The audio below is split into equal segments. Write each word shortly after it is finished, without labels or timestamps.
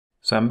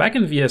So I'm back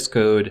in VS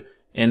Code,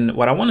 and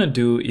what I want to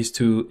do is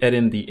to add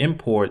in the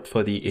import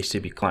for the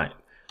HTTP client.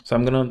 So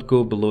I'm going to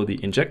go below the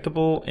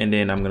injectable, and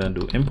then I'm going to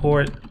do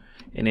import.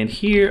 And then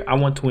here I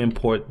want to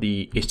import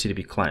the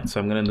HTTP client. So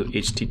I'm going to do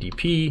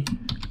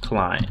HTTP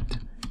client.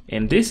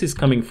 And this is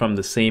coming from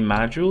the same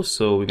module.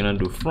 So we're going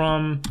to do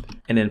from,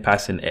 and then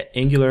pass in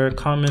Angular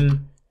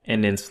common,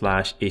 and then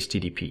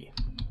 /HTTP.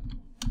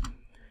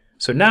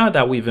 So now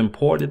that we've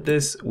imported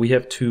this, we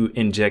have to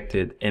inject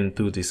it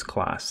into this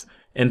class.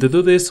 And to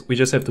do this, we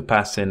just have to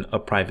pass in a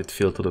private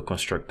field to the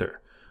constructor.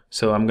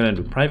 So I'm going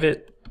to do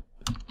private,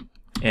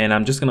 and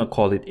I'm just going to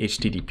call it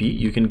HTTP.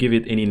 You can give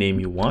it any name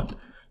you want.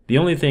 The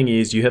only thing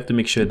is you have to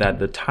make sure that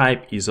the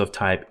type is of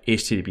type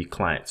HTTP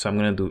client. So I'm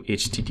going to do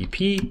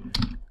HTTP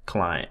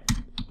client,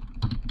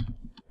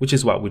 which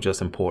is what we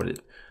just imported.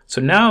 So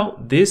now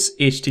this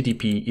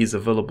HTTP is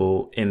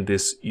available in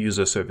this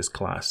user service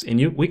class,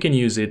 and we can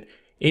use it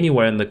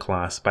anywhere in the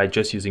class by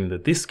just using the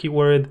this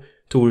keyword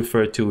to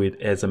refer to it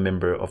as a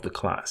member of the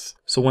class.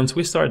 So once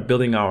we start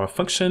building our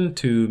function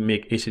to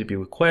make HTTP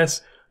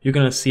requests, you're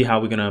going to see how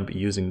we're going to be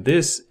using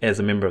this as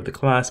a member of the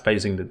class by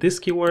using the this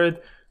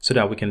keyword so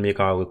that we can make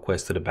our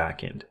request to the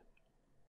backend.